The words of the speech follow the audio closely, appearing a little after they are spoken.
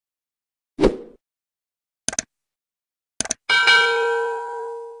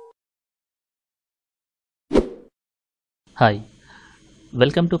Hi,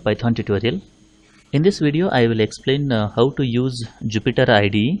 welcome to Python tutorial. In this video I will explain how to use Jupyter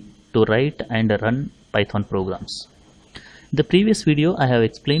IDE to write and run Python programs. In the previous video I have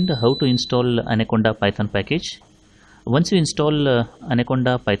explained how to install Anaconda Python package. Once you install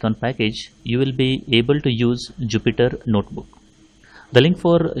Anaconda Python package, you will be able to use Jupyter Notebook. The link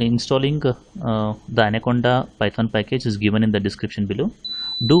for installing the Anaconda Python package is given in the description below.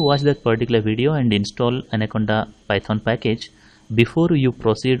 Do watch that particular video and install Anaconda Python package before you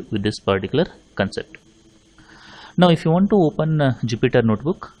proceed with this particular concept. Now if you want to open Jupyter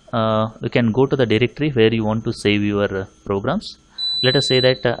Notebook, you can go to the directory where you want to save your programs. Let us say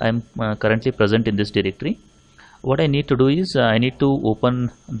that I am currently present in this directory. What I need to do is I need to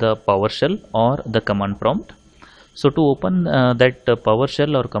open the PowerShell or the command prompt. So to open that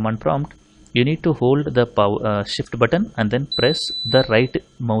PowerShell or command prompt, you need to hold the shift button and then press the right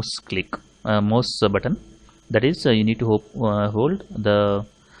mouse button. That is, you need to hold the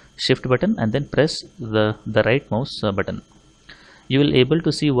shift button and then press the right mouse button. You will able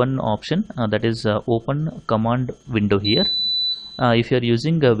to see one option that is open command window here. If you are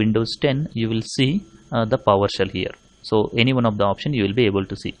using Windows 10, you will see the PowerShell here. So any one of the option you will be able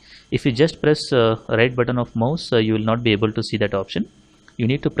to see. If you just press right button of mouse, you will not be able to see that option. You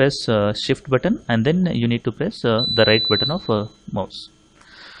need to press shift button and then you need to press the right button of mouse.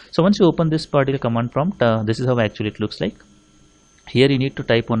 So once you open this particular command prompt, this is how actually it looks like. Here you need to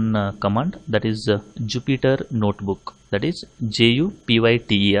type one command, that is Jupyter Notebook, that is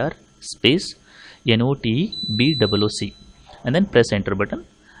Jupyter space NOTEBOOK, and then press enter button.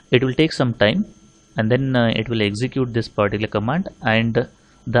 It will take some time and then it will execute this particular command, and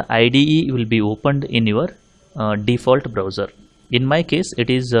the IDE will be opened in your default browser. In my case it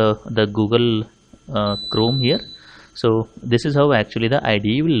is the Google Chrome here. So this is how actually the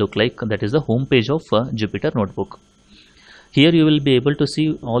IDE will look like. That is the home page of Jupyter Notebook. Here you will be able to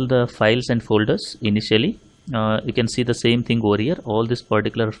see all the files and folders initially. You can see the same thing over here. All these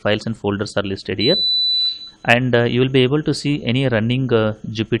particular files and folders are listed here, and you will be able to see any running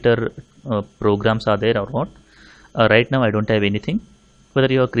Jupyter programs are there or not. Right now I don't have anything.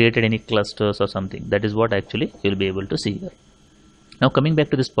 Whether you have created any clusters or something, that is what actually you will be able to see here. Now coming back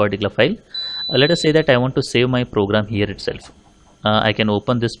to this particular file, let us say that I want to save my program here itself. I can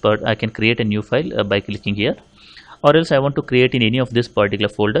open this part, I can create a new file by clicking here, or else I want to create in any of this particular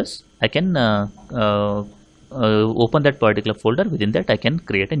folders. I can open that particular folder. Within that I can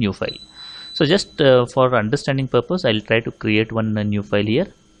create a new file. So just for understanding purpose, I'll try to create one new file here.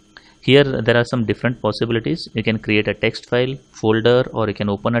 Here there are some different possibilities. You can create a text file, folder, or you can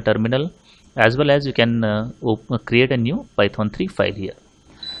open a terminal, as well as you can create a new Python 3 file here.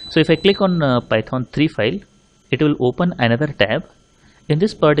 So if I click on Python 3 file, it will open another tab. In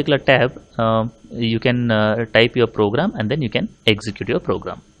this particular tab, you can type your program and then you can execute your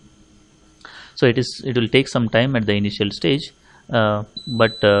program. So it will take some time at the initial stage,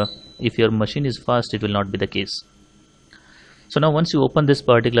 but if your machine is fast, it will not be the case. So now once you open this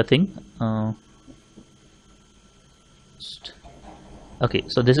particular thing, okay,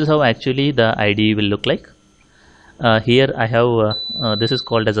 so this is how actually the IDE will look like. Here I have this is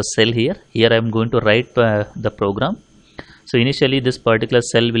called as a cell here. Here I am going to write the program. So initially this particular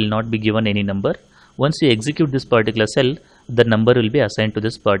cell will not be given any number. Once you execute this particular cell, the number will be assigned to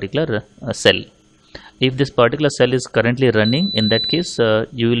this particular cell. If this particular cell is currently running, in that case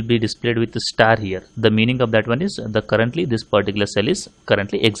you will be displayed with the star here. The meaning of that one is currently this particular cell is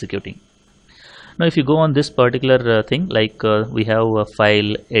currently executing. Now if you go on this particular thing, like we have a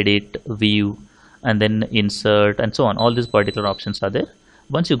file, edit, view, and then insert, and so on. All these particular options are there.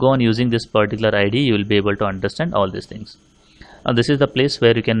 Once you go on using this particular IDE, you will be able to understand all these things. This is the place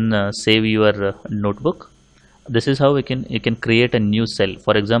where you can save your notebook. This is how you can create a new cell.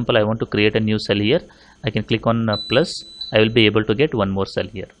 For example, I want to create a new cell here. I can click on plus. I will be able to get one more cell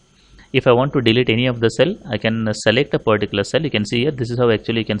here. If I want to delete any of the cell, I can select a particular cell. You can see here, this is how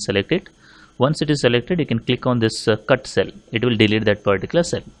actually you can select it. Once it is selected, you can click on this cut cell. It will delete that particular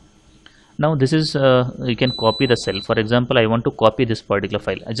cell. Now this is you can copy the cell. For example, I want to copy this particular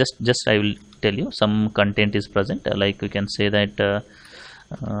file. I will tell you some content is present. Like we can say that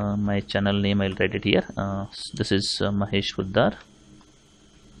my channel name, I'll write it here. This is Mahesh Huddar.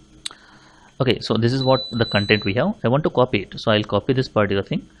 Okay, so this is what the content we have. I want to copy it, so I'll copy this particular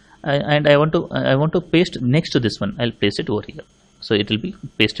thing, and I want to paste next to this one. I'll paste it over here, so it will be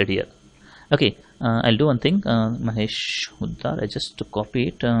pasted here. Okay, I'll do one thing. Mahesh Huddar. I just copy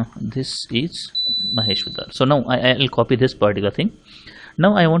it. This is Mahesh Huddar. So now I'll copy this particular thing.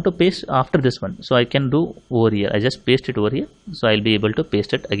 Now I want to paste after this one, so I can do over here. I just paste it over here, so I'll be able to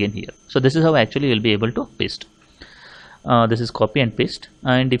paste it again here. So this is how actually you'll be able to paste. This is copy and paste,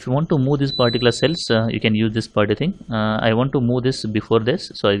 and if you want to move this particular cells, you can use this particular thing. I want to move this before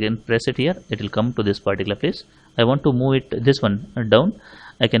this, so I can press it here, it will come to this particular place. I want to move it this one down,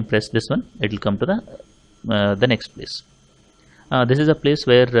 I can press this one, it will come to the next place. This is a place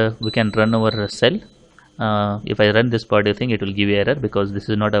where we can run our cell. If I run this particular thing, it will give you error because this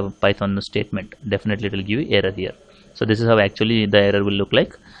is not a Python statement. Definitely it will give you error here. So this is how actually the error will look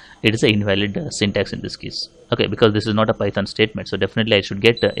like. It is an invalid syntax in this case. Okay, because this is not a Python statement, so definitely I should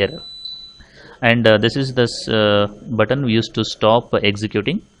get error. And this is this button we used to stop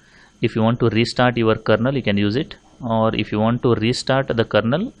executing. If you want to restart your kernel, you can use it, or if you want to restart the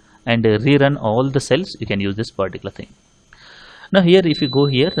kernel and rerun all the cells, you can use this particular thing. Now here, if you go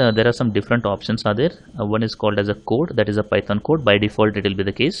here, there are some different options are there. One is called as a code, that is a Python code. By default it will be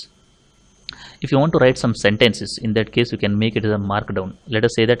the case. If you want to write some sentences, in that case you can make it as a markdown. Let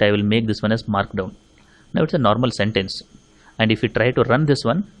us say that I will make this one as markdown. Now it's a normal sentence, and if you try to run this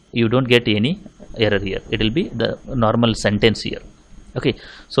one, you don't get any error here. It will be the normal sentence here. Okay,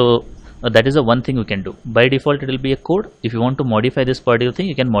 so that is the one thing we can do. By default it will be a code. If you want to modify this particular thing,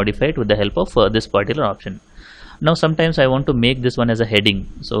 you can modify it with the help of this particular option. Now sometimes I want to make this one as a heading,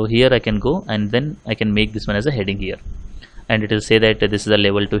 so here I can go and then I can make this one as a heading here, and it will say that this is a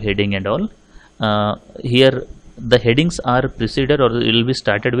level 2 heading and all. Here the headings are preceded, or it will be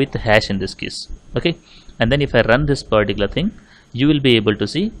started with hash in this case. Okay, and then if I run this particular thing, you will be able to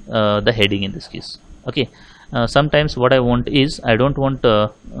see the heading in this case. Okay, sometimes what I want is, I don't want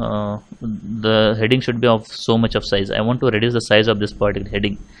the heading should be of so much of size. I want to reduce the size of this particular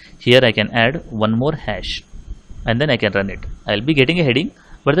heading. Here I can add one more hash, and then I can run it. I'll be getting a heading,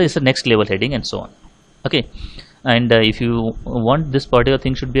 but there is a next level heading and so on. Okay, and if you want this particular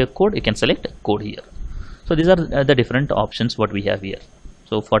thing should be a code, you can select code here. So these are the different options what we have here.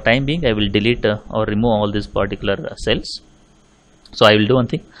 So for time being, I will delete or remove all these particular cells. So I will do one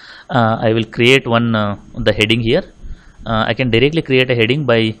thing. I will create one the heading here. I can directly create a heading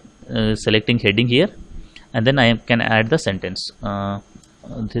by selecting heading here, and then I can add the sentence.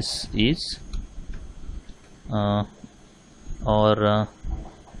 This is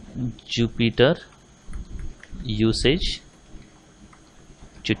Jupyter usage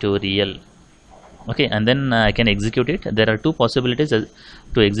tutorial. Okay, and then I can execute it. There are two possibilities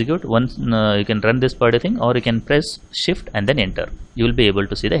to execute. One, you can run this particular thing, or you can press shift and then enter. You will be able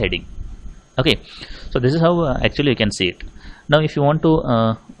to see the heading. Okay, so this is how actually you can see it. Now if you want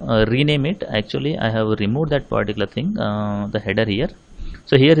to rename it, actually I have removed that particular thing, the header here.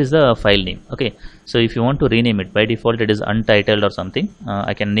 So here is the file name. Okay, so if you want to rename it, by default it is untitled or something.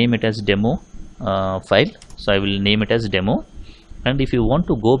 I can name it as demo file. So I will name it as demo. And if you want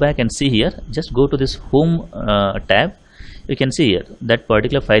to go back and see here, just go to this home tab. You can see here that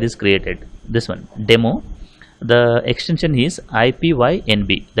particular file is created, this one demo. The extension is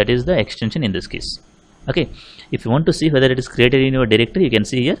ipynb, that is the extension in this case. Okay, if you want to see whether it is created in your directory, you can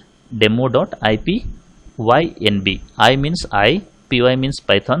see here demo.ipynb. I means I, py means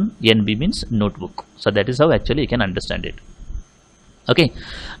Python, nb means notebook. So that is how actually you can understand it. Okay,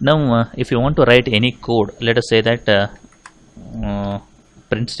 now if you want to write any code, let us say that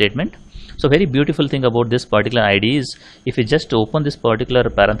print statement. So very beautiful thing about this particular IDE is, if you just open this particular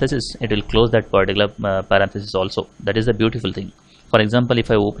parenthesis, it will close that particular parenthesis also. That is the beautiful thing. For example, if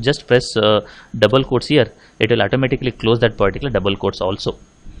I just press double quotes here, it will automatically close that particular double quotes also.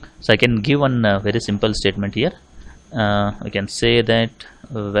 So I can give one very simple statement here. I can say that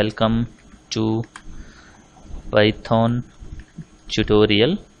welcome to Python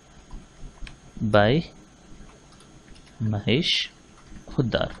tutorial by Mahesh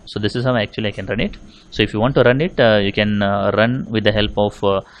Huddar. So this is how actually I can run it. So if you want to run it, you can run with the help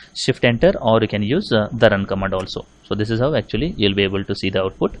of shift enter, or you can use the run command also. So this is how actually you'll be able to see the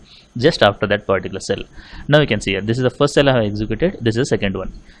output just after that particular cell. Now you can see here, this is the first cell I have executed, this is the second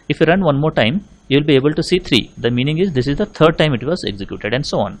one. If you run one more time, you'll be able to see 3. The meaning is this is the third time it was executed, and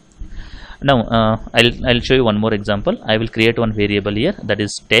so on. Now I'll show you one more example. I will create one variable here, that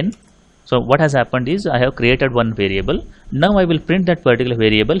is 10. So what has happened is, I have created one variable. Now I will print that particular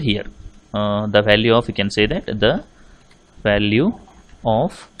variable here. The value of, you can say that the value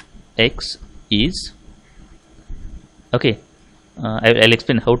of x is, okay, I'll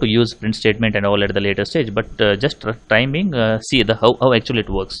explain how to use print statement and all at the later stage, but just timing, see the how actually it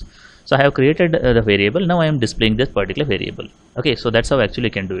works. So I have created the variable. Now I am displaying this particular variable. Okay, so that's how actually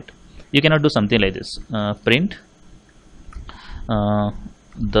you can do it. You cannot do something like this, print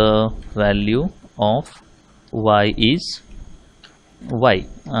the value of y is y,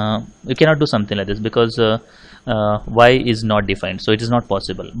 you cannot do something like this because y is not defined, so it is not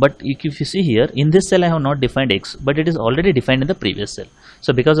possible. But if you see here, in this cell I have not defined x, but it is already defined in the previous cell,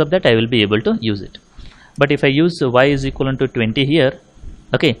 so because of that I will be able to use it. But if I use y is equivalent to 20 here,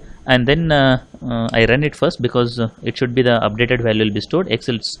 okay, and then I run it first, because it should be the updated value will be stored. X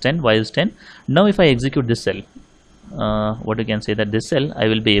is 10, y is 10. Now if I execute this cell, what you can say that this cell I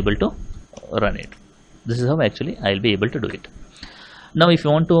will be able to run it. This is how actually I will be able to do it. Now if you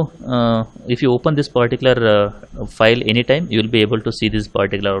want to if you open this particular file anytime, you will be able to see these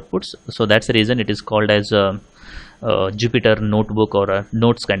particular outputs. So that's the reason it is called as a Jupyter Notebook or a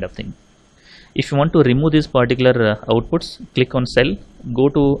notes kind of thing. If you want to remove these particular outputs, click on cell, go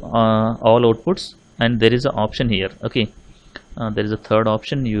to all outputs, and there is an option here. Okay, there is a third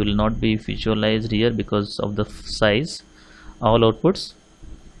option. You will not be visualized here because of the size. All outputs,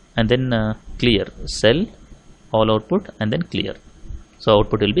 and then clear, cell, all output, and then clear. So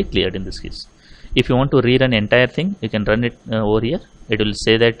output will be cleared in this case. If you want to rerun entire thing, you can run it over here. It will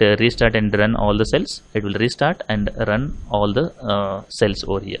say that restart and run all the cells. It will restart and run all the cells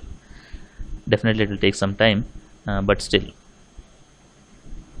over here. Definitely it will take some time, but still.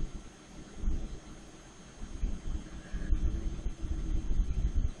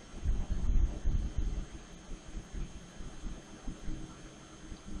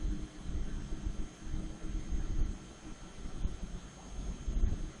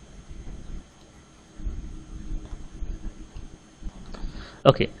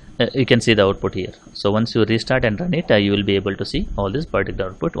 Okay, you can see the output here. So once you restart and run it, you will be able to see all this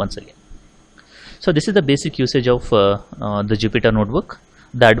particular output once again. So this is the basic usage of the Jupyter Notebook.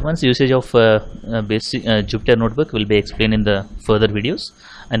 The advanced usage of basic Jupyter Notebook will be explained in the further videos,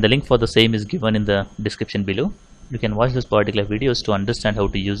 and the link for the same is given in the description below. You can watch this particular videos to understand how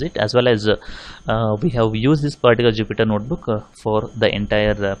to use it, as well as we have used this particular Jupyter Notebook for the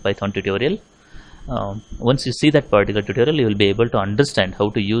entire Python tutorial. Once you see that particular tutorial, you will be able to understand how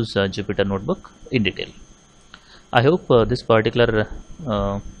to use Jupyter Notebook in detail. I hope this particular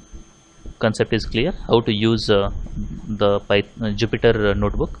concept is clear, how to use the Jupyter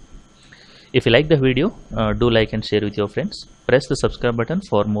Notebook. If you like the video, do like and share with your friends. Press the subscribe button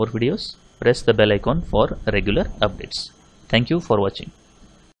for more videos. Press the bell icon for regular updates. Thank you for watching.